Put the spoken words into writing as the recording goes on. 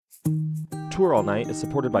Tour All Night is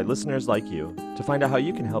supported by listeners like you. To find out how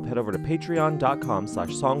you can help, head over to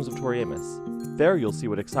patreon.com/songsoftoriamus. There you'll see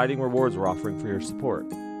what exciting rewards we're offering for your support.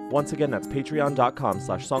 Once again, that's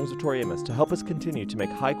patreon.com/songsoftoriamus to help us continue to make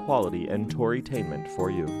high quality and Torytainment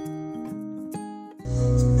for you.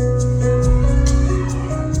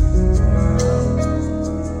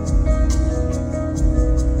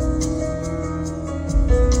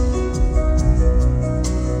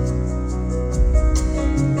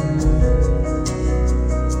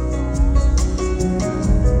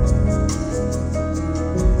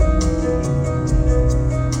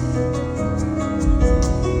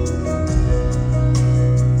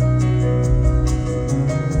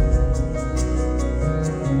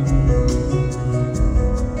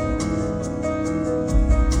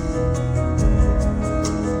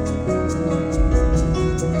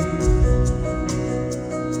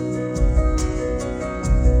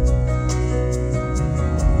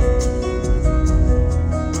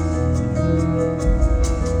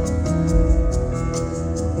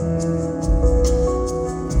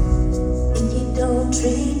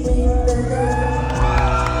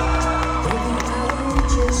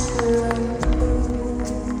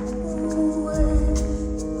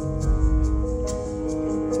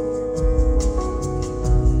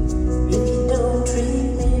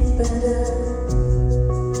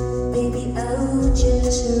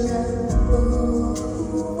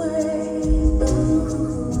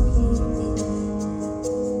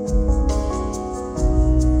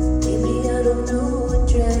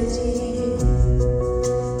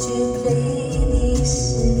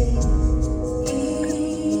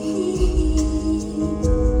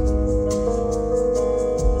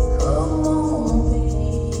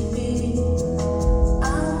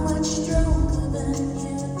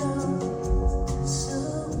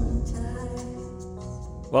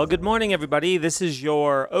 Well, good morning, everybody. This is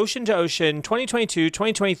your Ocean to Ocean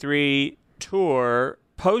 2022-2023 tour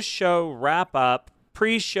post-show wrap-up,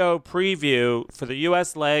 pre-show preview for the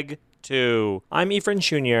U.S. leg 2. I'm Ephraim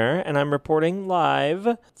Jr., and I'm reporting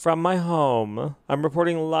live from my home. I'm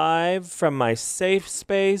reporting live from my safe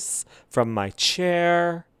space, from my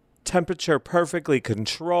chair, temperature perfectly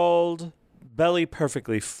controlled, belly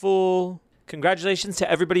perfectly full. Congratulations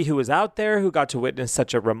to everybody who was out there who got to witness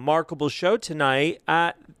such a remarkable show tonight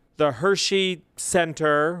at the Hershey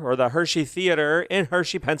Center or the Hershey Theater in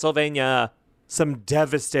Hershey, Pennsylvania. Some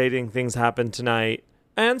devastating things happened tonight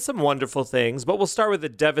and some wonderful things, but we'll start with the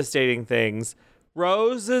devastating things.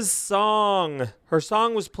 Rose's song. Her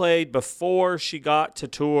song was played before she got to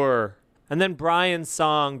tour. And then Brian's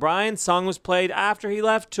song. Brian's song was played after he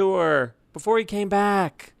left tour, before he came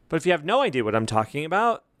back. But if you have no idea what I'm talking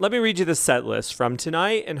about, let me read you the set list from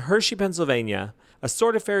tonight in Hershey, Pennsylvania. A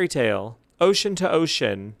Sort of Fairy Tale, Ocean to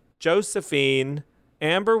Ocean, Josephine,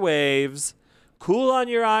 Amber Waves, Cool on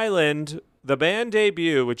Your Island, the band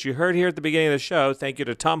debut, which you heard here at the beginning of the show. Thank you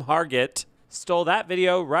to Tom Hargett. Stole that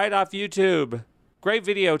video right off YouTube. Great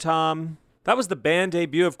video, Tom. That was the band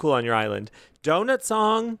debut of Cool on Your Island. Donut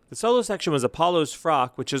Song. The solo section was Apollo's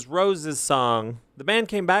Frock, which is Rose's song. The band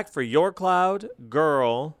came back for Your Cloud,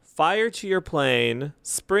 Girl, Fire to Your Plane,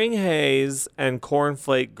 Spring Haze, and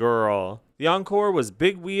Cornflake Girl. The encore was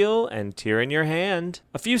Big Wheel and Tear in Your Hand.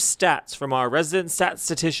 A few stats from our resident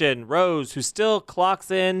statistician, Rose, who still clocks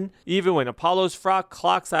in even when Apollo's Frock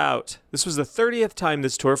clocks out. This was the 30th time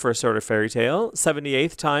this tour for A Sort of Fairy Tale,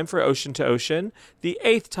 78th time for Ocean to Ocean, the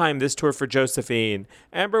 8th time this tour for Josephine.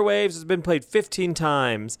 Amber Waves has been played 15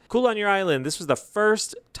 times. Cool on Your Island, this was the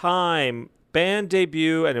first time band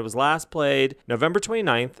debut, and it was last played November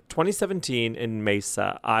 29th, 2017 in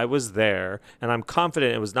Mesa. I was there, and I'm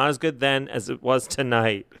confident it was not as good then as it was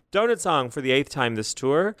tonight. Donut Song for the 8th time this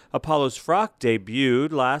tour. Apollo's Frock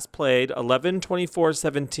debuted, last played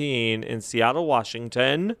 11/24/17 in Seattle,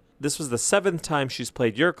 Washington. This was the 7th time she's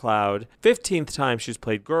played Your Cloud, 15th time she's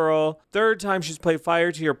played Girl, 3rd time she's played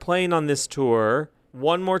Fire to Your Plane on this tour.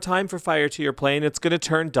 One more time for Fire to Your Plane. It's going to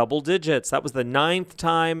turn double digits. That was the 9th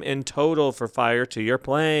time in total for Fire to Your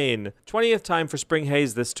Plane. 20th time for Spring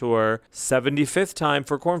Haze this tour. 75th time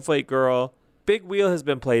for Cornflake Girl. Big Wheel has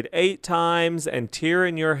been played 8 times, and Tear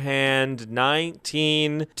in Your Hand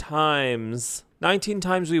 19 times. 19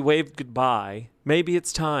 times we waved goodbye. Maybe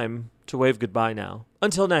it's time to wave goodbye now.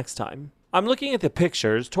 Until next time. I'm looking at the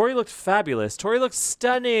pictures. Tori looked fabulous. Tori looked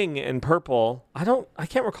stunning in purple. I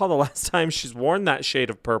can't recall the last time she's worn that shade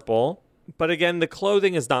of purple. But again, the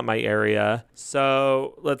clothing is not my area.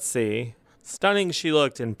 So let's see. Stunning she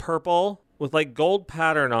looked in purple with like gold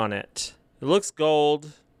pattern on it. It looks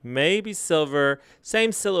gold, maybe silver,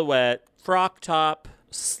 same silhouette, frock top,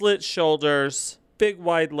 slit shoulders, big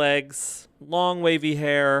wide legs, long wavy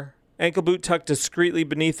hair, Ankle boot tucked discreetly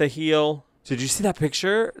beneath the heel. Did you see that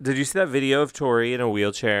picture? Did you see that video of Tori in a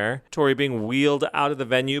wheelchair? Tori being wheeled out of the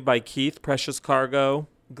venue by Keith, Precious Cargo.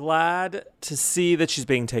 Glad to see that she's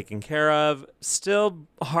being taken care of. Still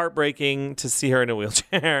heartbreaking to see her in a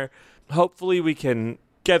wheelchair. Hopefully we can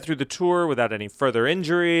get through the tour without any further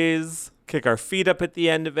injuries. Kick our feet up at the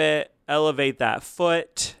end of it. Elevate that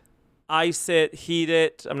foot. Ice it, heat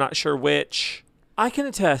it. I'm not sure which. I can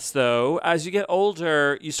attest, though, as you get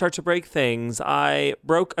older, you start to break things. I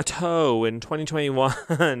broke a toe in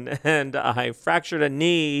 2021, and I fractured a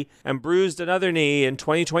knee and bruised another knee in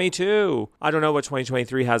 2022. I don't know what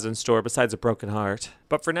 2023 has in store besides a broken heart.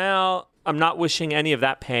 But for now, I'm not wishing any of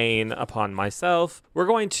that pain upon myself. We're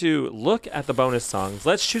going to look at the bonus songs.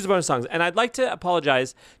 Let's choose the bonus songs. And I'd like to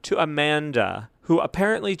apologize to Amanda, who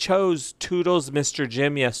apparently chose Toodles Mr.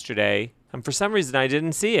 Jim yesterday. And for some reason, I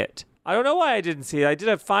didn't see it. I don't know why I didn't see it. I did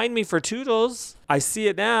have Find Me for Toodles. I see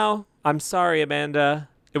it now. I'm sorry, Amanda.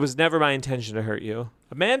 It was never my intention to hurt you.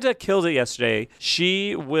 Amanda killed it yesterday.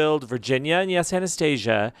 She willed Virginia and Yes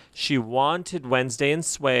Anastasia. She wanted Wednesday and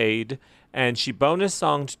Suede. And she bonus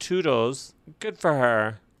songed Toodles. Good for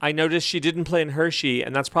her. I noticed she didn't play in Hershey,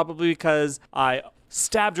 and that's probably because I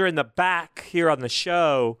stabbed her in the back here on the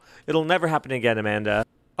show. It'll never happen again, Amanda.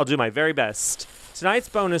 I'll do my very best. Tonight's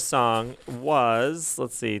bonus song was,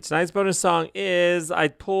 tonight's bonus song is I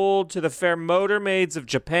Pulled to the Fair Motor Maids of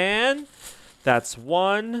Japan. That's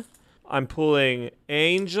one. I'm pulling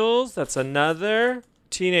Angels. That's another.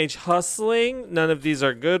 Teenage Hustling. None of these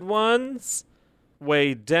are good ones.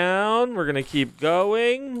 Way Down. We're going to keep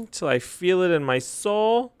going till I feel it in my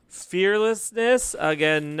soul. Fearlessness.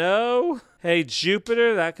 Again, no. Hey,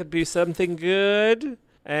 Jupiter. That could be something good.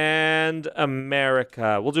 And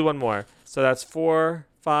America. We'll do one more. So that's 4,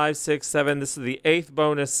 5, 6, 7. This is the 8th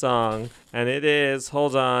bonus song. And it is,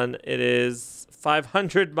 hold on, it is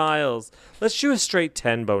 500 Miles. Let's do a straight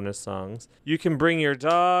 10 bonus songs. You Can Bring Your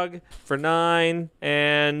Dog for 9.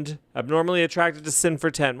 And Abnormally Attracted to Sin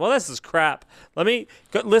for 10. Well, this is crap. Let me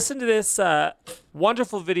go listen to this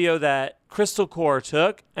wonderful video that Crystal Core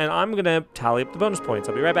took. And I'm going to tally up the bonus points.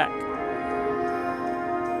 I'll be right back.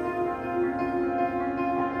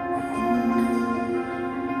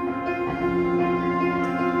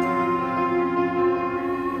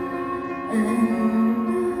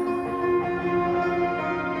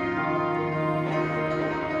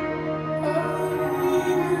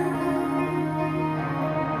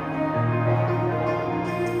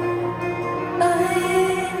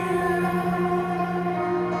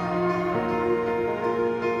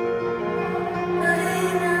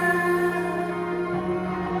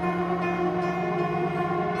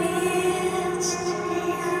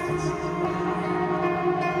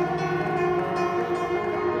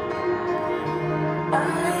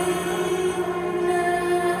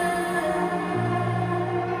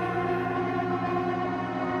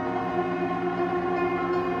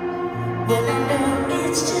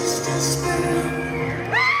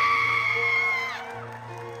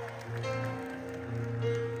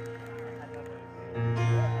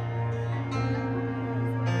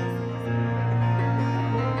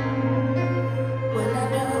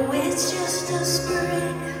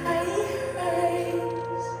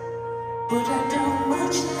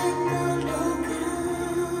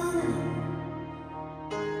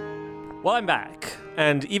 Well, I'm back.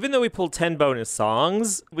 And even though we pulled 10 bonus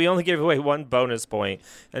songs, we only gave away 1 bonus point.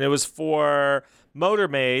 And it was for Motor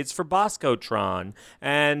Maids for Boscotron.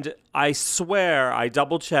 And I swear I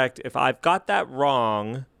double-checked. If I've got that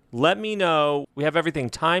wrong, let me know. We have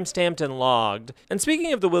everything time-stamped and logged. And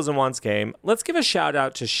speaking of the Wills and Wants game, let's give a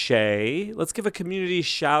shout-out to Shay. Let's give a community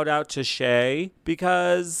shout-out to Shay.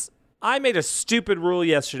 Because I made a stupid rule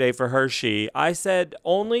yesterday for Hershey. I said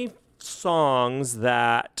only songs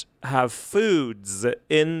that have foods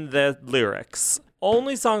in the lyrics.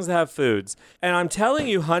 Only songs that have foods. And I'm telling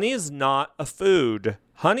you, honey is not a food.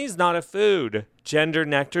 Honey's not a food. Gender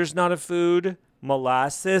nectar's not a food.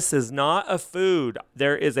 Molasses is not a food.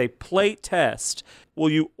 There is a plate test.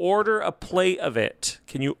 Will you order a plate of it?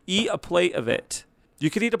 Can you eat a plate of it?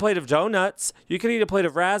 You could eat a plate of donuts. You could eat a plate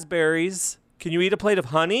of raspberries. Can you eat a plate of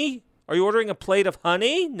honey? Are you ordering a plate of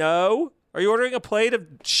honey? No. Are you ordering a plate of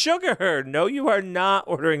sugar? No, you are not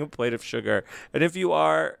ordering a plate of sugar. And if you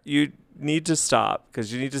are, you need to stop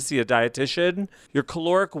because you need to see a dietitian. Your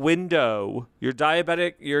caloric window, you're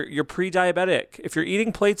diabetic, you're pre-diabetic. If you're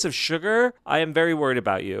eating plates of sugar, I am very worried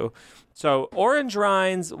about you. So orange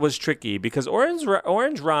rinds was tricky because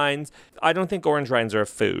orange rinds, I don't think orange rinds are a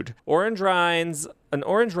food. An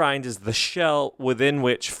orange rind is the shell within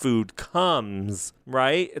which food comes,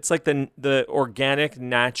 right? It's like the organic,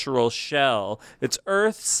 natural shell. It's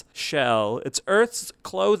Earth's shell. It's Earth's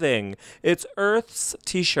clothing. It's Earth's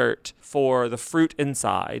t-shirt for the fruit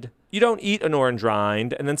inside. You don't eat an orange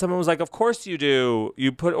rind. And then someone was like, of course you do.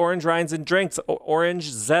 You put orange rinds in drinks. Orange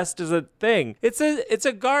zest is a thing. It's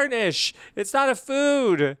a garnish. It's not a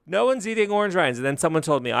food. No one's eating orange rinds. And then someone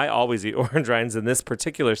told me I always eat orange rinds in this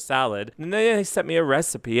particular salad. And then they sent me a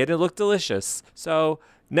recipe and it looked delicious. So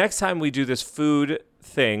next time we do this food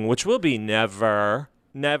thing, which will be never.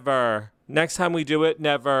 Next time we do it,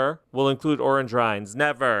 never. We'll include orange rinds.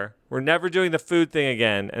 Never. We're never doing the food thing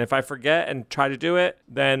again. And if I forget and try to do it,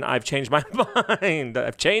 then I've changed my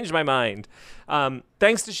mind.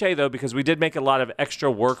 Thanks to Shay, though, because we did make a lot of extra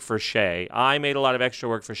work for Shay. I made a lot of extra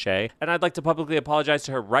work for Shay. And I'd like to publicly apologize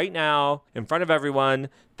to her right now in front of everyone.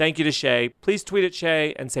 Thank you to Shay. Please tweet at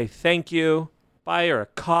Shay and say thank you. Buy her a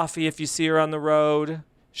coffee if you see her on the road.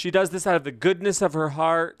 She does this out of the goodness of her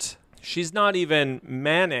heart. She's not even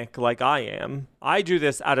manic like I am. I do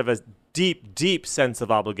this out of a deep, deep sense of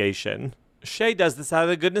obligation. Shay does this out of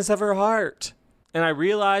the goodness of her heart. And I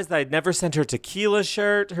realized that I'd never sent her tequila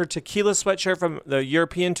sweatshirt from the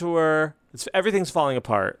European tour. Everything's falling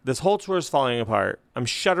apart. This whole tour is falling apart. I'm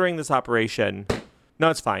shuttering this operation. No,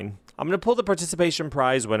 it's fine. I'm going to pull the participation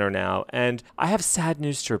prize winner now, and I have sad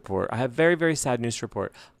news to report. I have very, very sad news to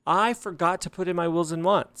report. I forgot to put in my wills and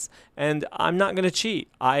wants, and I'm not going to cheat.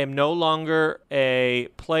 I am no longer a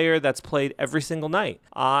player that's played every single night.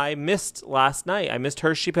 I missed last night. I missed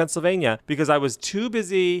Hershey, Pennsylvania, because I was too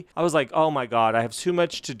busy. I was like, oh my God, I have too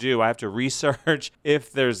much to do. I have to research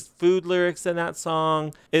if there's food lyrics in that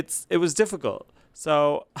song. It was difficult.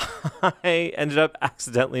 So I ended up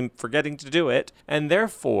accidentally forgetting to do it, and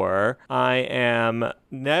therefore I am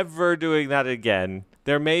never doing that again.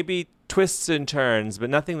 There may be twists and turns, but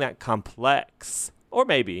nothing that complex. Or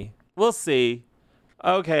maybe. We'll see.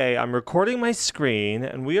 Okay, I'm recording my screen,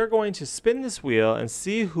 and we are going to spin this wheel and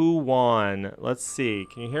see who won. Let's see.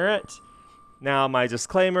 Can you hear it? Now, my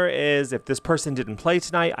disclaimer is if this person didn't play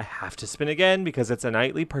tonight, I have to spin again because it's a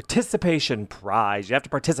nightly participation prize. You have to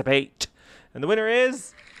participate. And the winner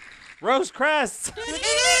is Rose Cress.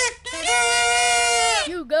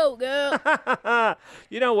 You go, girl.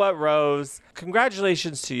 You know what, Rose?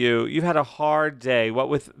 Congratulations to you. You've had a hard day. What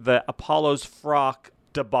with the Apollo's frock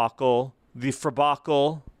debacle, the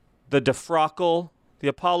frabacle, the defrockle, the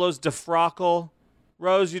Apollo's defrockle.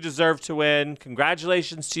 Rose, you deserve to win.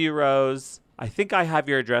 Congratulations to you, Rose. I think I have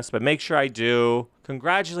your address, but make sure I do.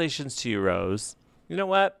 Congratulations to you, Rose. You know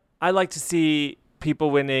what? I like to see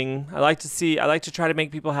people winning. I like to try to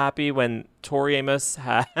make people happy when Tori Amos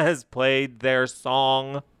has played their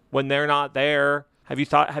song when they're not there. Have you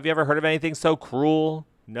ever heard of anything so cruel?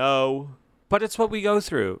 No. But it's what we go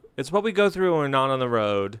through. It's what we go through when we're not on the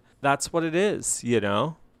road. That's what it is, you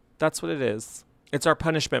know? That's what it is. It's our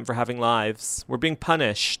punishment for having lives. We're being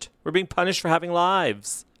punished. We're being punished for having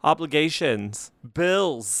lives. Obligations.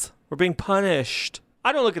 Bills. We're being punished.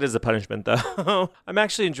 I don't look at it as a punishment, though. I'm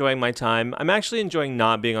actually enjoying my time. I'm actually enjoying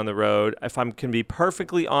not being on the road. If I can be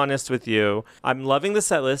perfectly honest with you, I'm loving the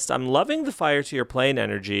set list. I'm loving the Fire to Your Plane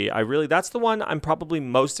energy. That's the one I'm probably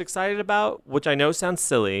most excited about, which I know sounds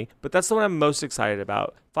silly, but that's the one I'm most excited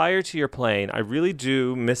about. Fire to Your Plane. I really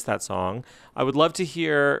do miss that song. I would love to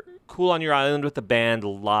hear Cool on Your Island with the band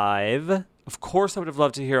live. Of course, I would have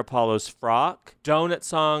loved to hear Apollo's Frock. Donut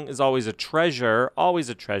Song is always a treasure, always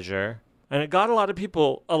a treasure. And it got a lot of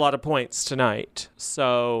people a lot of points tonight.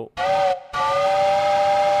 So,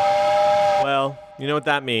 well, you know what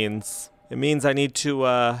that means. It means I need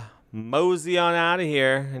to mosey on out of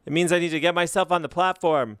here. It means I need to get myself on the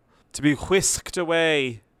platform to be whisked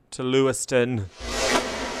away to Lewiston.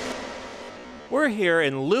 We're here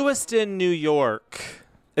in Lewiston, New York.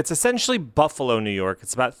 It's essentially Buffalo, New York.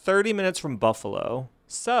 It's about 30 minutes from Buffalo.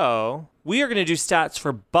 So, we are going to do stats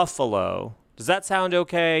for Buffalo. Does that sound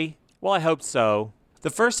okay? Well, I hope so. The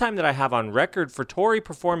first time that I have on record for Tori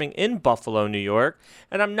performing in Buffalo, New York,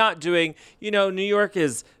 and I'm not doing, New York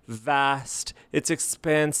is vast, it's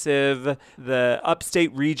expansive, the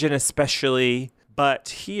upstate region especially, but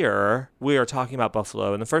here we are talking about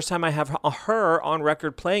Buffalo. And the first time I have her on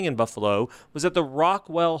record playing in Buffalo was at the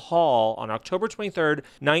Rockwell Hall on October 23rd,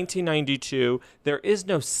 1992. There is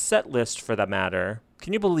no set list for the matter.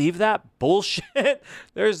 Can you believe that bullshit?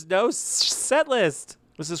 There's no set list.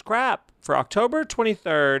 This is crap. For October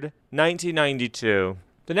 23rd, 1992.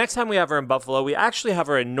 The next time we have her in Buffalo, we actually have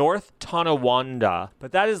her in North Tonawanda,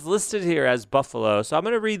 but that is listed here as Buffalo, so I'm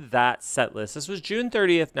going to read that set list. This was June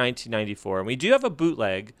 30th, 1994, and we do have a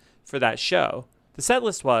bootleg for that show. The set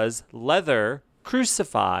list was Leather,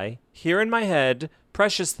 Crucify, Here in My Head,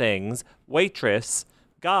 Precious Things, Waitress,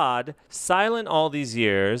 God, Silent All These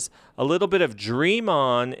Years, a little bit of Dream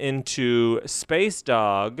On into Space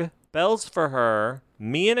Dog, Bells for Her,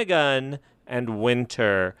 Me and a Gun, and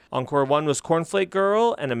Winter. Encore 1 was Cornflake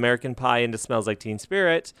Girl and American Pie into Smells Like Teen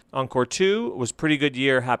Spirit. Encore 2 was Pretty Good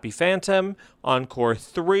Year, Happy Phantom. Encore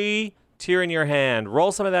 3, Tear in Your Hand.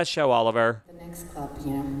 Roll some of that show, Oliver. The next club,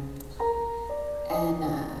 and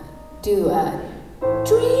do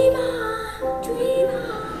Dream On, Dream On, Dream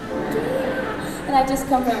On. And I just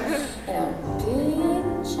come from,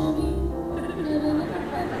 picture me.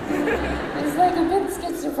 It's like a bit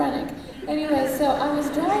schizophrenic. Anyway, so I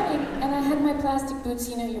was driving, and I had my plastic boots,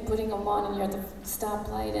 you're putting them on, and you're at the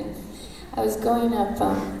stoplight, and I was going up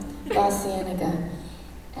La Cienega,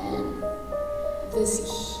 and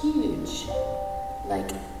this huge,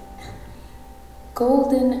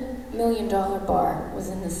 golden $1 million bar was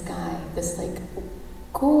in the sky, this,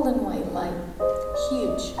 golden white light,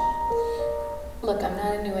 huge. Look, I'm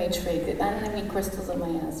not a New Age freak. I don't have any crystals on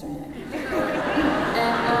my ass or anything.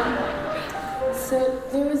 And, so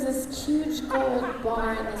there was this huge gold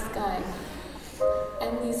bar in the sky,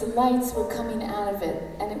 and these lights were coming out of it,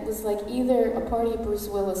 and it was like either a party at Bruce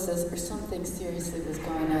Willis's or something seriously was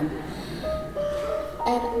going on.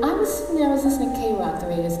 And I was sitting there, I was listening to K-Rock, the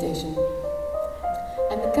radio station,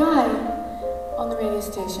 and the guy on the radio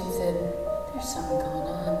station said, "There's something going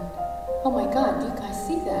on. Oh my God, do you guys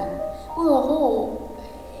see that?" Well,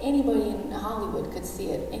 anybody in Hollywood could see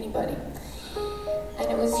it, anybody. And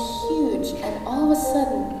it was huge, and all of a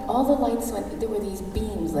sudden, all the lights went, there were these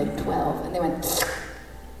beams, 12, and they went,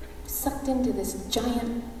 sucked into this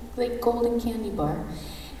giant, golden candy bar.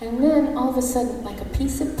 And then, all of a sudden, like a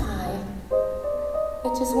piece of pie,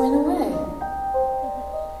 it just went away.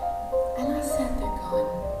 And I sat there going,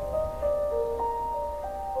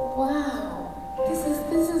 wow, this is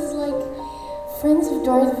like Friends of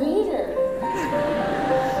Darth Vader.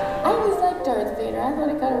 I always liked Darth Vader. I thought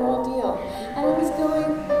I got a real deal. And I was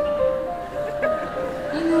going,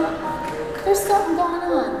 there's something going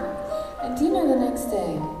on. And do you know the next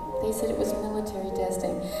day, they said it was military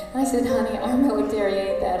testing. And I said, honey, our military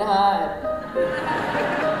ain't that hot.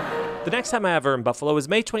 The next time I have her in Buffalo was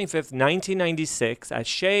May 25th, 1996 at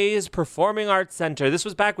Shea's Performing Arts Center. This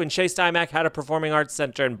was back when Shea Steinbeck had a performing arts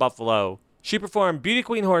center in Buffalo. She performed Beauty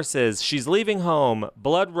Queen Horses, She's Leaving Home,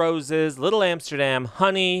 Blood Roses, Little Amsterdam,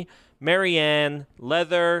 Honey, Marianne,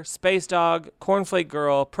 Leather, Space Dog, Cornflake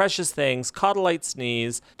Girl, Precious Things, Caudalite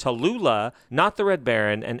Sneeze, Tallulah, Not the Red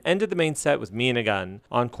Baron, and ended the main set with Me and a Gun.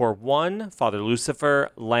 Encore 1, Father Lucifer,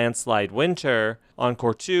 Landslide Winter.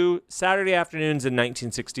 Encore 2, Saturday Afternoons in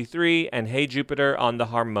 1963, and Hey Jupiter on the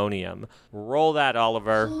harmonium. Roll that,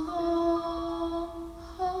 Oliver.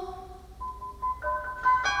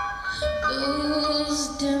 Those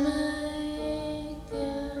Dominicans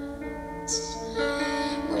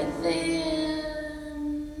with their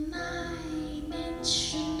 9-inch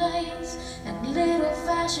nails and little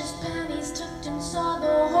fascist panties tucked inside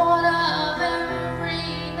the heart of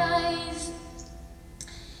every nice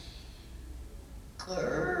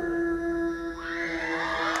girl.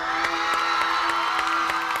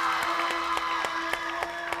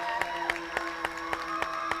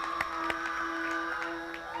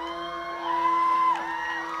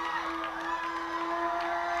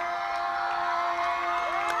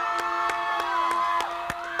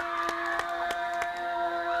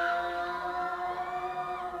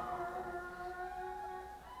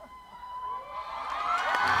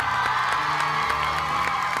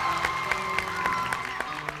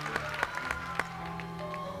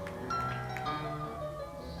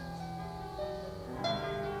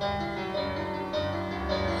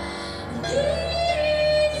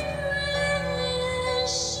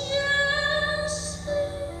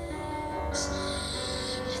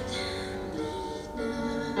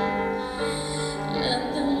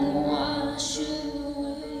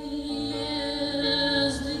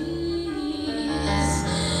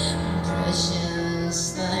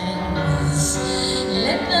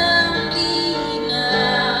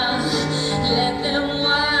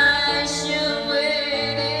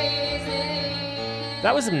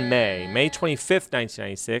 That was in May 25th,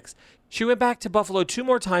 1996. She went back to Buffalo 2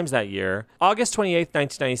 more times that year, August 28th,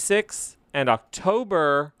 1996, and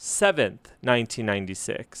October 7th,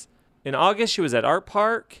 1996. In August, she was at Art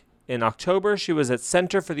Park. In October, she was at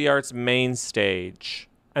Center for the Arts main stage.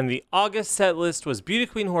 And the August set list was Beauty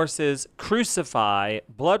Queen Horses, Crucify,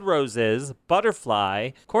 Blood Roses,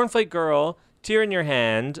 Butterfly, Cornflake Girl, Tear in Your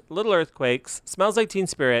Hand, Little Earthquakes, Smells Like Teen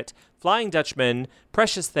Spirit, Flying Dutchman,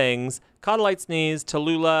 Precious Things, Caudalight's Knees,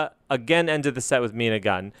 Tallulah, again ended the set with Me and a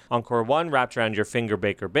Gun. Encore 1, Wrapped Around Your Finger,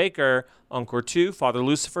 Baker Baker. Encore 2, Father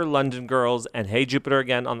Lucifer, London Girls, and Hey Jupiter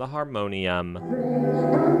again on the harmonium.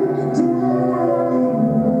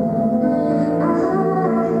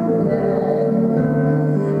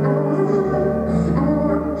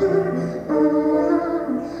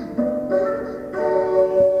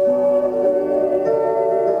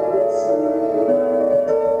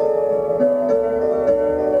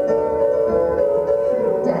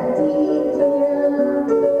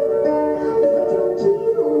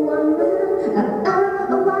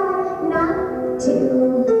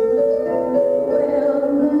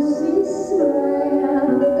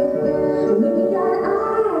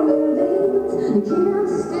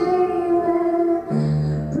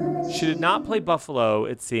 She did not play Buffalo,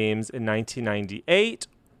 it seems, in 1998.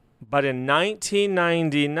 But in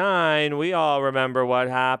 1999, we all remember what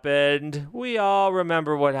happened. We all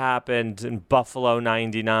remember what happened in Buffalo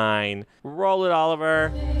 99. Roll it,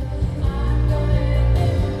 Oliver.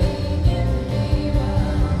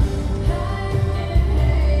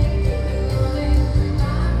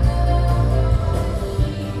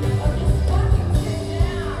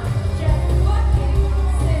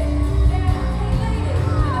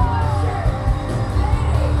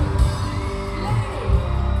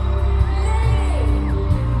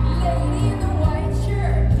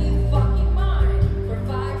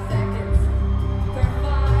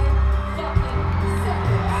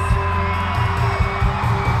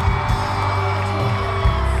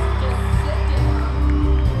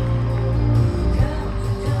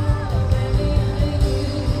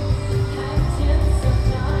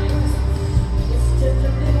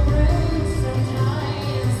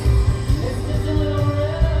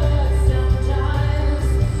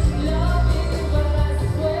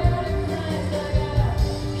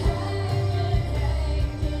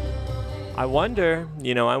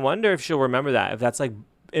 I wonder if she'll remember that, if that's like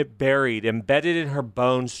it buried, embedded in her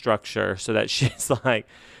bone structure, so that she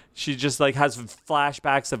just like has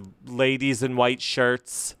flashbacks of ladies in white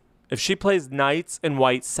shirts. If she plays knights in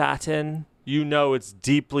white satin, it's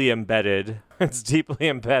deeply embedded. It's deeply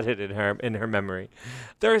embedded in her memory.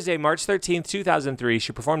 Thursday, March 13th, 2003,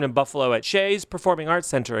 she performed in Buffalo at Shea's Performing Arts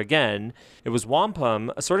Center again. It was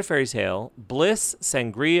Wampum, A Sort of Fairy Tale, Bliss,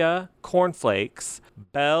 Sangria, Cornflakes,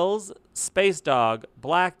 Bells, Space Dog,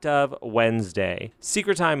 Black Dove, Wednesday.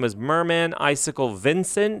 Secret Time was Merman, Icicle,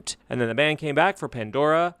 Vincent, and then the band came back for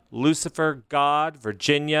Pandora, Lucifer, God,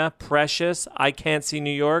 Virginia, Precious, I Can't See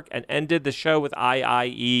New York, and ended the show with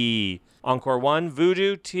IIE. Encore 1,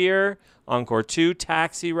 Voodoo, Tear. Encore 2,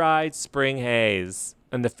 Taxi Ride, Spring Haze.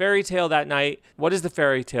 And the fairy tale that night, what is the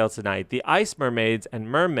fairy tale tonight? The ice mermaids and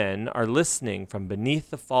mermen are listening from beneath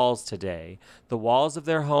the falls today. The walls of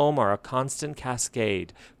their home are a constant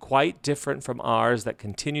cascade, quite different from ours that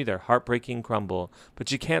continue their heartbreaking crumble.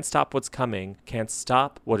 But you can't stop what's coming, can't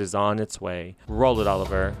stop what is on its way. Roll it,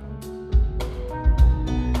 Oliver.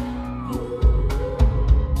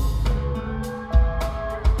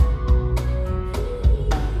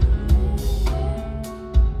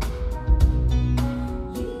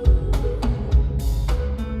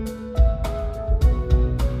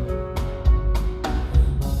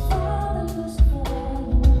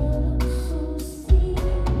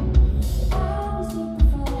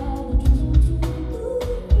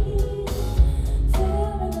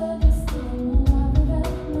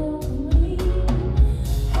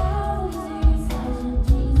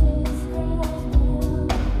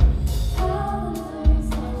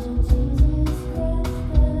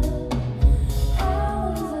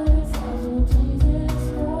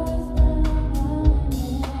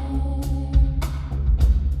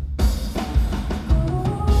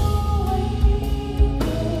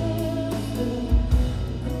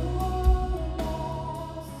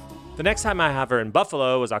 The next time I have her in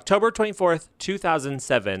Buffalo was October 24th,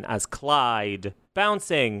 2007 as Clyde.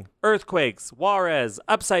 Bouncing, Earthquakes, Juarez,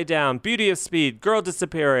 Upside Down, Beauty of Speed, Girl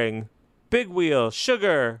Disappearing, Big Wheel,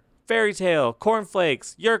 Sugar, Fairy Tale,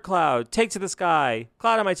 Cornflakes, Your Cloud, Take to the Sky,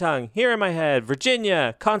 Cloud on My Tongue, Here in My Head,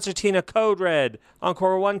 Virginia, Concertina, Code Red,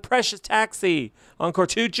 Encore 1, Precious Taxi, Encore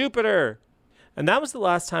 2, Jupiter. And that was the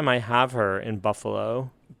last time I have her in Buffalo.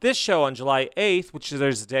 This show on July 8th, which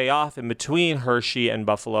there's a day off in between Hershey and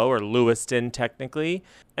Buffalo, or Lewiston technically,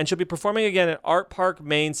 and she'll be performing again at Art Park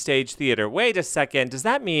Main Stage Theater. Wait a second, does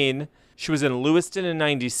that mean she was in Lewiston in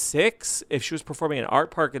 96? If she was performing at Art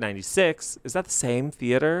Park in 96, is that the same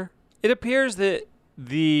theater? It appears that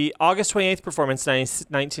The August 28th performance,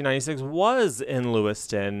 1996, was in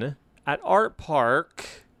Lewiston at Art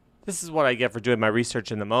Park. This is what I get for doing my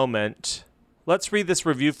research in the moment. Let's read this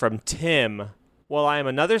review from Tim. Well, I am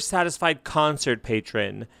another satisfied concert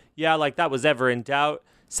patron. Yeah, like that was ever in doubt.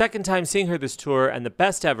 Second time seeing her this tour, and the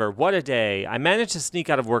best ever. What a day. I managed to sneak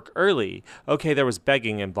out of work early. Okay, there was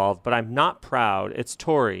begging involved, but I'm not proud. It's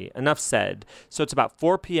Tori. Enough said. So it's about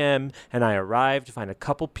 4 p.m., and I arrived to find a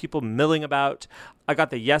couple people milling about. I got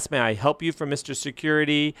the yes, may I help you from Mr.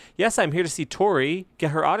 Security. Yes, I'm here to see Tori.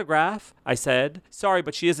 Get her autograph, I said. Sorry,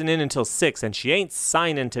 but she isn't in until 6, and she ain't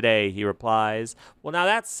signing today, he replies. Well, now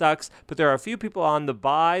that sucks, but there are a few people on the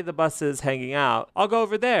buses hanging out. I'll go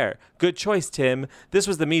over there. Good choice, Tim. This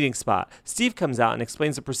was the meeting spot. Steve comes out and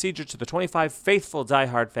explains the procedure to the 25 faithful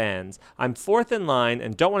diehard fans. I'm fourth in line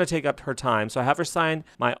and don't want to take up her time, so I have her sign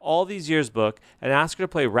my All These Years book and ask her to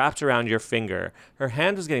play Wrapped Around Your Finger. Her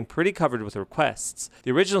hand was getting pretty covered with requests.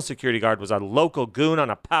 The original security guard was a local goon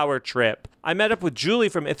on a power trip. I met up with Julie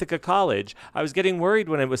from Ithaca College. I was getting worried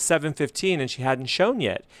when it was 7:15 and she hadn't shown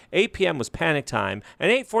yet. 8 p.m. was panic time,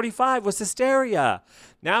 and 8:45 was hysteria.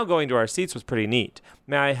 Now going to our seats was pretty neat.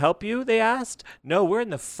 May I help you, they asked. No, we're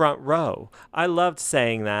in the front row. I loved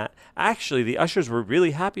saying that. Actually, the ushers were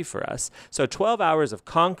really happy for us. So 12 hours of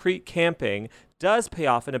concrete camping does pay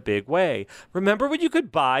off in a big way. Remember when you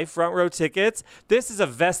could buy front row tickets? This is a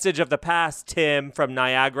vestige of the past, Tim from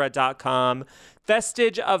Niagara.com.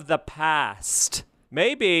 Vestige of the past.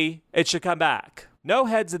 Maybe it should come back. No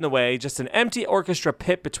heads in the way, just an empty orchestra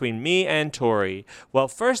pit between me and Tori. Well,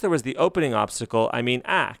 first there was the opening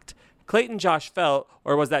act. Clayton Josh Felt,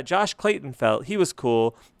 or was that Josh Clayton Felt? He was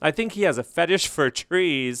cool. I think he has a fetish for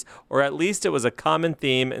trees, or at least it was a common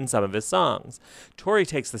theme in some of his songs. Tori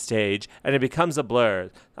takes the stage, and it becomes a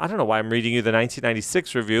blur. I don't know why I'm reading you the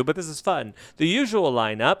 1996 review, but this is fun. The usual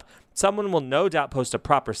lineup. Someone will no doubt post a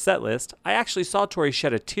proper set list. I actually saw Tori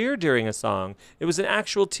shed a tear during a song. It was an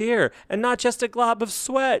actual tear, and not just a glob of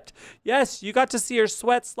sweat. Yes, you got to see her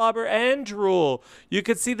sweat, slobber, and drool. You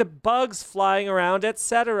could see the bugs flying around,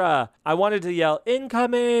 etc. I wanted to yell,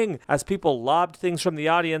 incoming, as people lobbed things from the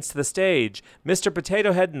audience to the stage. Mr.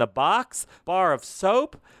 Potato Head in the box, bar of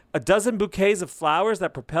soap, a dozen bouquets of flowers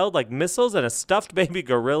that propelled like missiles, and a stuffed baby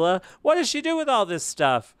gorilla. What does she do with all this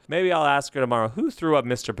stuff? Maybe I'll ask her tomorrow. Who threw up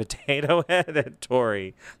Mr. Potato Head at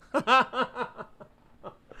Tori?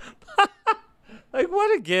 Like,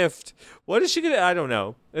 what a gift. What is she going to... I don't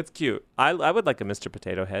know. It's cute. I would like a Mr.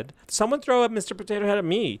 Potato Head. Someone throw a Mr. Potato Head at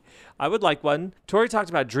me. I would like one. Tori talked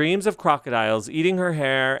about dreams of crocodiles eating her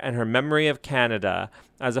hair and her memory of Canada.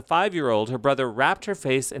 As a 5-year-old, her brother wrapped her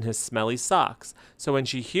face in his smelly socks. So when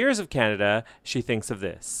she hears of Canada, she thinks of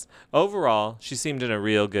this. Overall, she seemed in a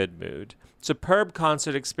real good mood. Superb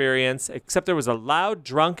concert experience, except there was a loud,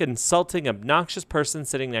 drunk, insulting, obnoxious person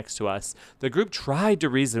sitting next to us. The group tried to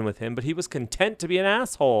reason with him, but he was content to be an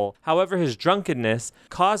asshole. However, his drunkenness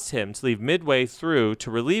caused him to leave midway through to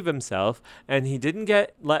relieve himself, and he didn't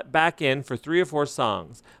get let back in for 3 or 4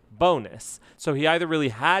 songs. Bonus. So he either really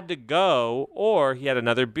had to go, or he had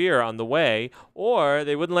another beer on the way, or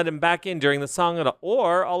they wouldn't let him back in during the song,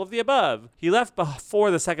 or all of the above. He left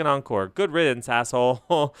before the second encore. Good riddance,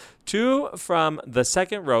 asshole. 2 from the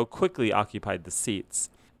second row quickly occupied the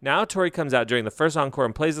seats. Now Tori comes out during the first encore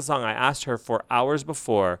and plays the song I asked her for hours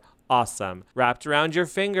before. Awesome. Wrapped Around Your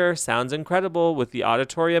Finger sounds incredible with the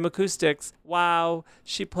auditorium acoustics. Wow,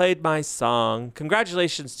 she played my song.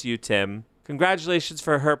 Congratulations to you, Tim. Congratulations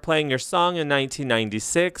for her playing your song in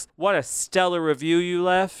 1996. What a stellar review you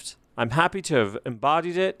left. I'm happy to have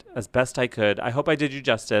embodied it as best I could. I hope I did you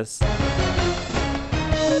justice.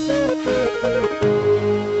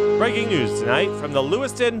 Breaking news tonight from the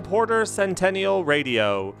Lewiston Porter Centennial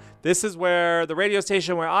Radio. This is where the radio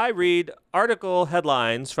station where I read article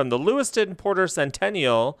headlines from the Lewiston Porter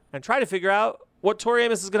Centennial and try to figure out what Tori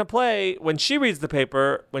Amos is going to play when she reads the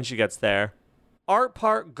paper when she gets there. Art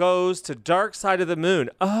Park goes to Dark Side of the Moon.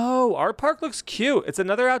 Oh, Art Park looks cute. It's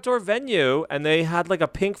another outdoor venue, and they had like a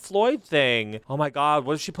Pink Floyd thing. Oh my God,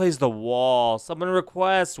 what if she plays The Wall? Someone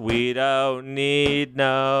requests, we don't need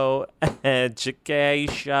no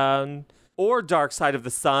education. Or Dark Side of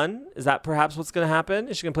the Sun. Is that perhaps what's going to happen?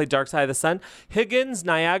 Is she going to play Dark Side of the Sun? Higgins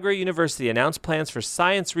Niagara University announced plans for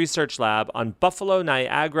Science Research Lab on Buffalo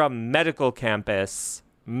Niagara Medical Campus.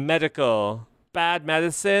 Medical. Bad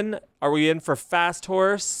medicine? Are we in for fast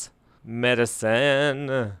horse?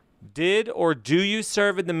 Medicine. Did or do you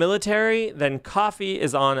serve in the military? Then coffee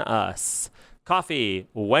is on us. Coffee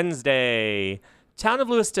Wednesday. Town of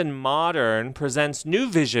Lewiston Modern presents new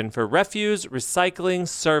vision for refuse recycling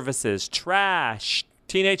services. Trash.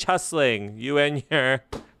 Teenage hustling. You and your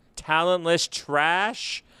talentless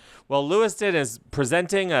trash? Well, Lewiston is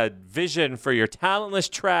presenting a vision for your talentless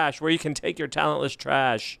trash, where you can take your talentless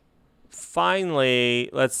trash. Finally,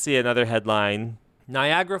 let's see another headline.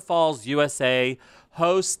 Niagara Falls, USA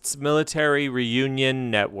hosts military reunion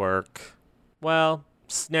network. Well,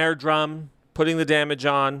 snare drum, putting the damage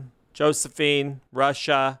on, Josephine,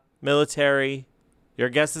 Russia, military. Your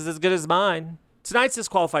guess is as good as mine. Tonight's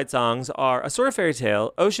disqualified songs are A Sort of Fairy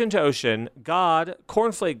Tale, Ocean to Ocean, God,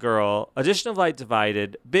 Cornflake Girl, Addition of Light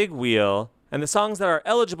Divided, Big Wheel, and the songs that are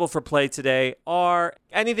eligible for play today are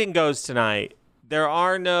Anything Goes Tonight. There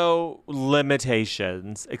are no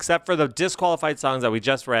limitations, except for the disqualified songs that we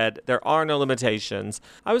just read. There are no limitations.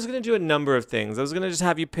 I was going to do a number of things. I was going to just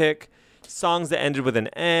have you pick songs that ended with an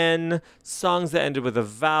N, songs that ended with a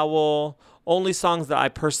vowel, only songs that I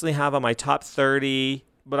personally have on my top 30,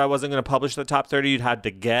 but I wasn't going to publish the top 30. You'd have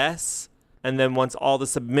to guess. And then once all the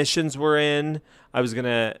submissions were in, I was going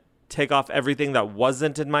to take off everything that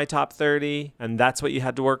wasn't in my top 30, and that's what you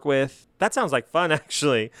had to work with. That sounds like fun,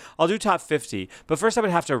 actually. I'll do top 50, but first I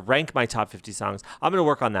would have to rank my top 50 songs. I'm going to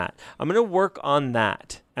work on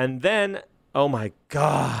that. And then, oh my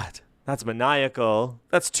God, that's maniacal.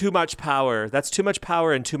 That's too much power. That's too much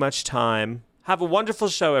power and too much time. Have a wonderful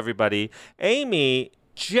show, everybody. Amy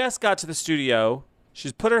just got to the studio.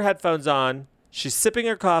 She's put her headphones on. She's sipping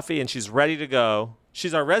her coffee, and she's ready to go.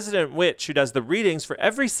 She's our resident witch who does the readings for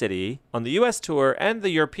every city on the U.S. tour and the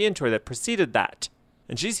European tour that preceded that.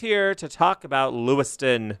 And she's here to talk about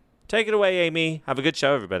Lewiston. Take it away, Amy. Have a good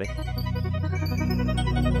show, everybody.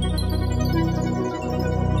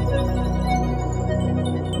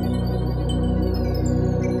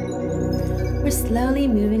 We're slowly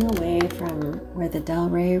moving away from where the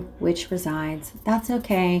Delray witch resides. That's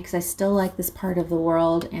okay, because I still like this part of the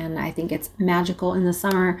world, and I think it's magical in the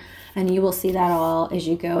summer, and you will see that all as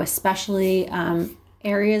you go, especially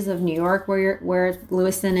areas of New York where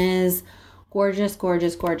Lewiston is. Gorgeous,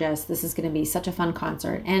 gorgeous, gorgeous. This is going to be such a fun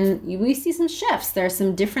concert. And we see some shifts. There are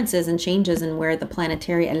some differences and changes in where the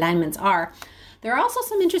planetary alignments are. There are also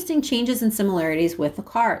some interesting changes and similarities with the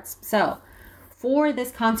cards. So for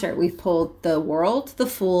this concert, we've pulled the World, the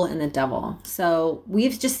Fool, and the Devil. So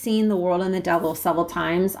we've just seen the World and the Devil several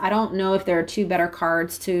times. I don't know if there are two better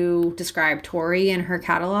cards to describe Tori and her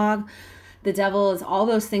catalog. The Devil is all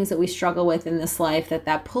those things that we struggle with in this life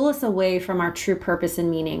that pull us away from our true purpose and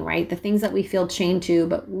meaning, right? The things that we feel chained to,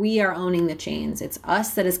 but we are owning the chains. It's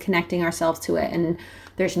us that is connecting ourselves to it. And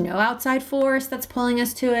there's no outside force that's pulling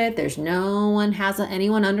us to it. There's no one has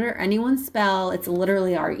anyone under anyone's spell. It's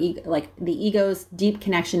literally our ego, like the ego's deep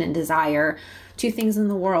connection and desire to things in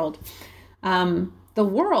the world. The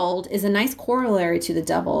world is a nice corollary to the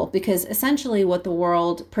devil, because essentially what the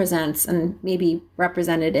world presents, and maybe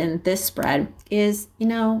represented in this spread, is,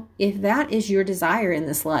 if that is your desire in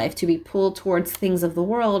this life, to be pulled towards things of the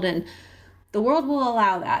world, and the world will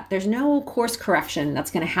allow that. There's no course correction that's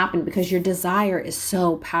going to happen, because your desire is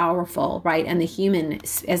so powerful, right? And the human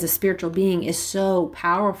as a spiritual being is so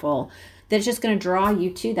powerful that it's just going to draw you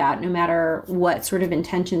to that, no matter what sort of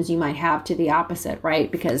intentions you might have to the opposite, right?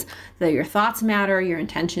 Because your thoughts matter, your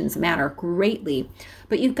intentions matter greatly.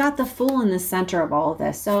 But you've got the Fool in the center of all of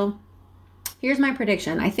this. So here's my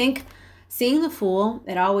prediction. I think seeing the Fool,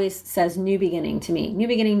 it always says new beginning to me. New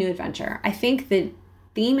beginning, new adventure. I think the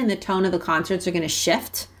theme and the tone of the concerts are going to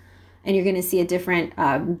shift. And you're going to see a different,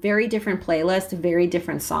 very different playlist, very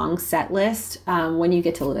different song set list when you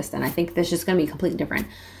get to Lewiston. I think this is just going to be completely different.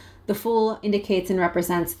 The Fool indicates and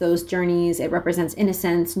represents those journeys. It represents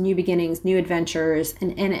innocence, new beginnings, new adventures,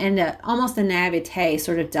 and almost a naivete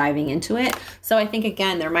sort of diving into it. So I think,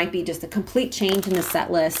 again, there might be just a complete change in the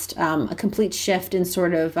set list, a complete shift in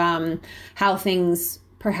sort of how things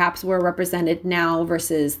perhaps were represented now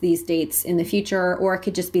versus these dates in the future, or it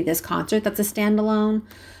could just be this concert that's a standalone.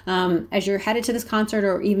 As you're headed to this concert,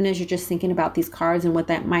 or even as you're just thinking about these cards and what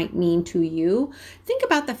that might mean to you, think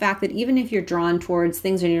about the fact that even if you're drawn towards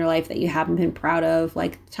things in your life that you haven't been proud of,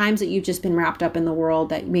 like times that you've just been wrapped up in the world,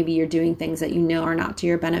 that maybe you're doing things that you know are not to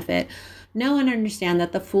your benefit, know and understand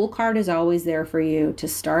that the Fool card is always there for you to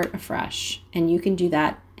start afresh. And you can do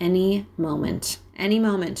that any moment. Any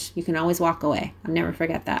moment. You can always walk away. I'll never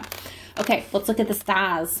forget that. Okay, let's look at the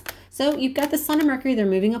stars. So you've got the Sun and Mercury. They're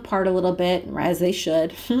moving apart a little bit, as they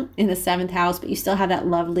should, in the 7th house, but you still have that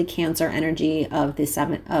lovely Cancer energy of the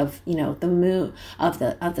 7th, of, the moon, of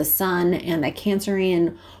the sun, and that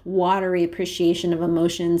Cancerian watery appreciation of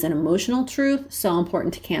emotions and emotional truth. So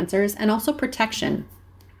important to Cancers, and also protection.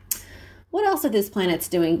 What else are these planets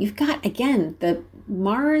doing? You've got, again, the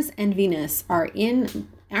Mars and Venus are in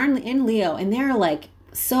Leo, and they're like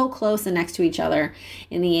so close and next to each other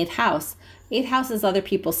in the 8th house. Eighth house is other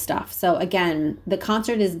people's stuff. So again, the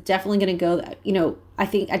concert is definitely going to go, you know, I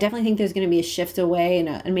definitely think there's going to be a shift away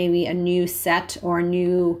and maybe a new set or a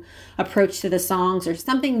new approach to the songs or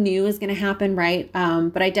something new is going to happen, right?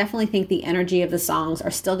 But I definitely think the energy of the songs are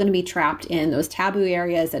still going to be trapped in those taboo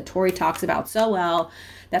areas that Tori talks about so well.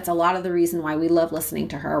 That's a lot of the reason why we love listening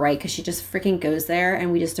to her, right? Because she just freaking goes there,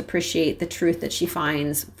 and we just appreciate the truth that she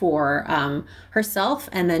finds for herself,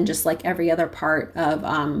 and then just like every other part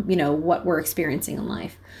of, you know, what we're experiencing in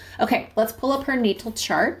life. Okay, let's pull up her natal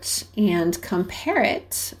chart and compare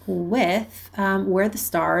it with where the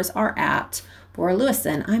stars are at for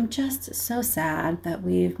Lewiston. I'm just so sad that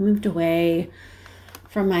we've moved away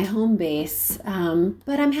from my home base,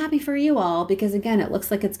 but I'm happy for you all because, again, it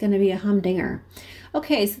looks like it's going to be a humdinger.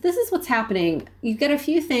 Okay, so this is what's happening. You get a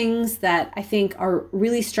few things that I think are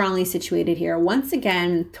really strongly situated here. Once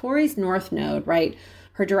again, Tori's North Node, right?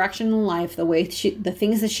 Her direction in life, the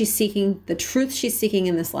things that she's seeking, the truth she's seeking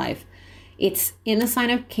in this life. It's in the sign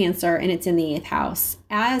of Cancer, and it's in the 8th house,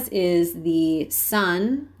 as is the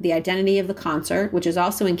sun, the identity of the concert, which is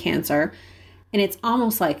also in Cancer. And it's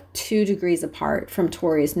almost like 2 degrees apart from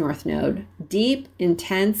Tori's North Node. Deep,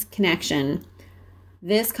 intense connection.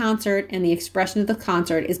 This concert and the expression of the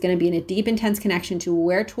concert is going to be in a deep, intense connection to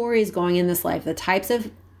where Tori is going in this life, the types of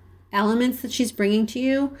elements that she's bringing to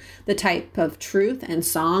you, the type of truth and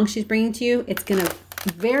song she's bringing to you. It's going to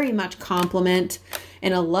very much complement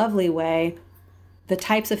in a lovely way the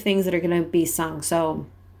types of things that are going to be sung. So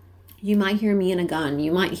you might hear Me and a Gun.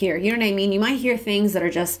 You might hear, you know what I mean? You might hear things that are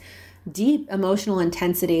just deep emotional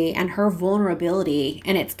intensity and her vulnerability,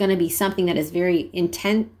 and it's going to be something that is very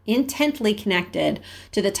intently connected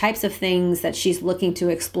to the types of things that she's looking to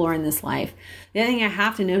explore in this life. The other thing I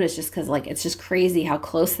have to notice, just because like it's just crazy how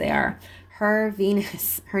close they are, her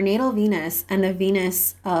Venus, her natal Venus, and the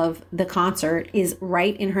Venus of the concert is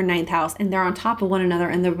right in her 9th house, and they're on top of one another,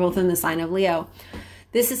 and they're both in the sign of Leo.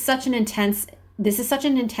 This is such an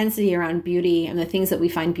intensity around beauty and the things that we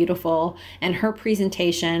find beautiful, and her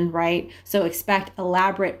presentation, right? So expect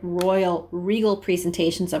elaborate, royal, regal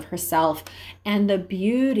presentations of herself, and the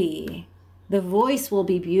beauty. The voice will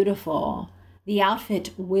be beautiful. The outfit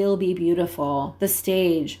will be beautiful. The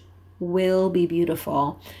stage will be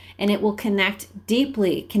beautiful. And it will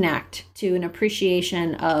deeply connect to an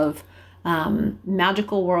appreciation of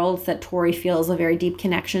magical worlds that Tori feels a very deep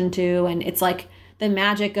connection to. And it's like the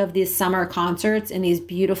magic of these summer concerts in these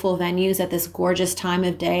beautiful venues at this gorgeous time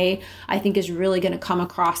of day, I think is really going to come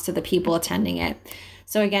across to the people attending it.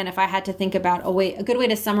 So again, if I had to think about a good way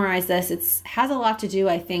to summarize this, it has a lot to do,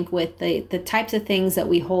 I think, with the types of things that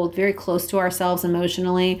we hold very close to ourselves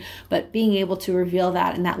emotionally, but being able to reveal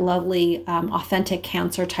that in that lovely, authentic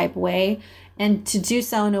Cancer type way, and to do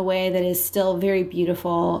so in a way that is still very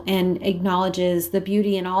beautiful and acknowledges the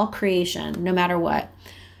beauty in all creation, no matter what.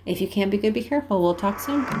 If you can't be good, be careful. We'll talk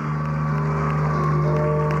soon.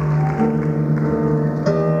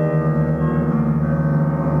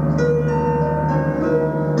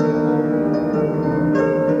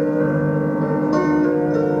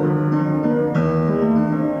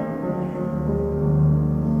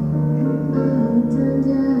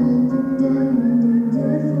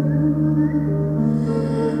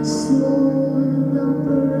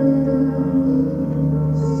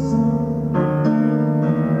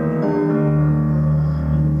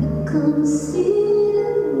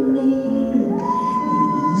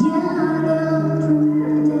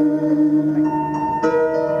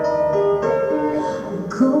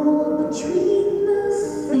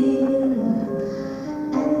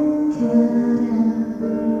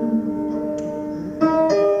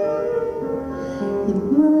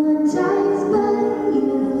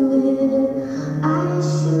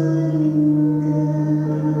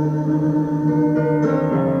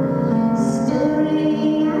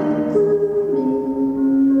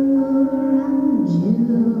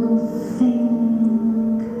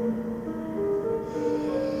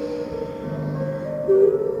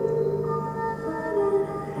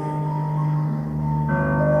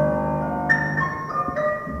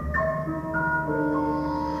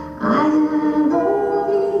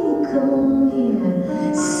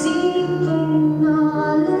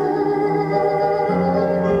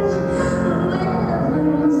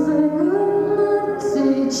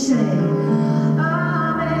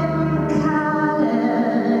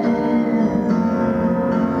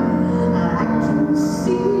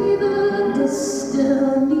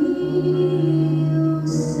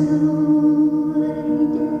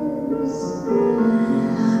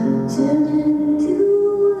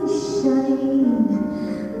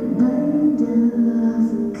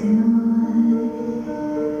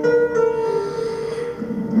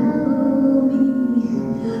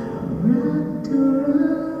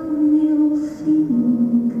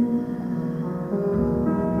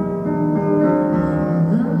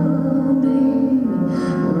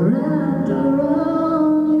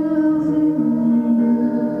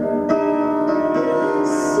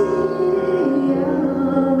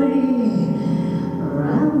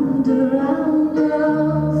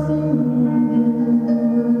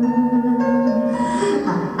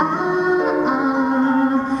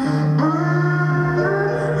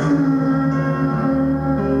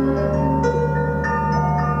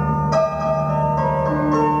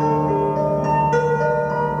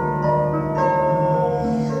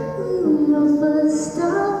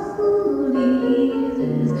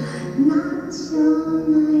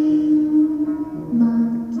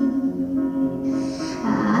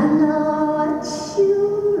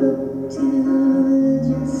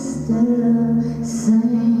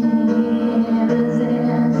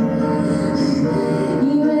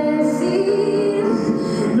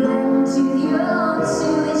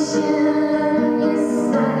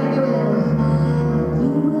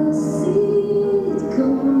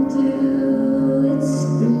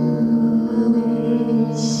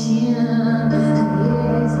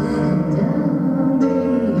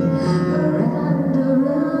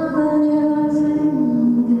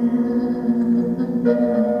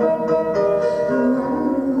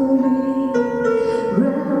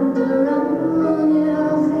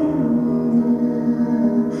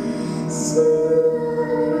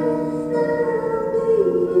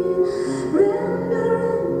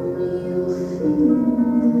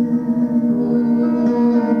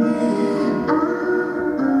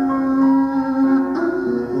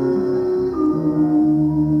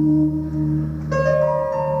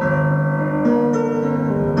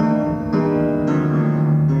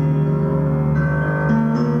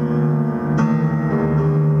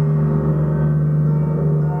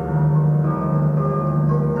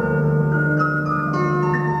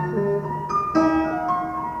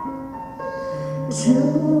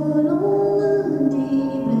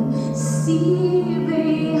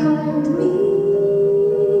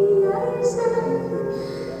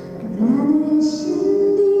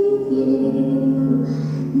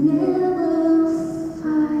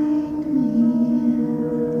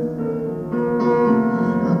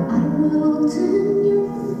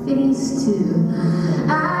 used to.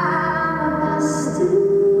 I must do.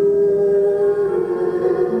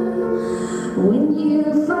 When you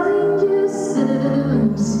find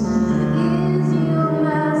yourself, is your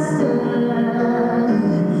master love?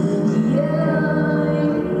 Yeah,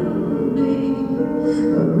 you'll be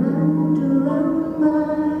around my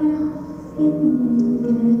finger.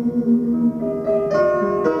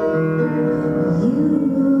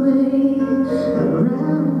 You way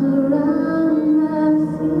around my fingers. You way around my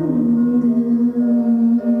fingers.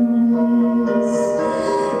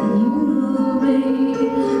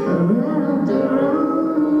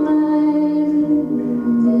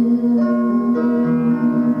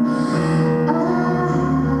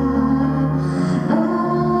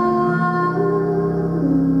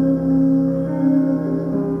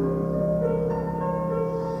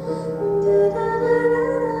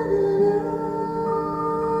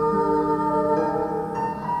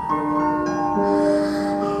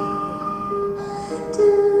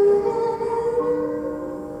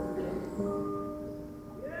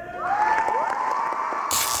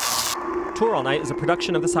 Tour All Night is a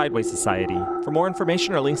production of the Sideways Society. For more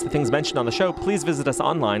information or links to things mentioned on the show, please visit us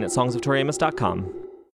online at songsoftoriamus.com.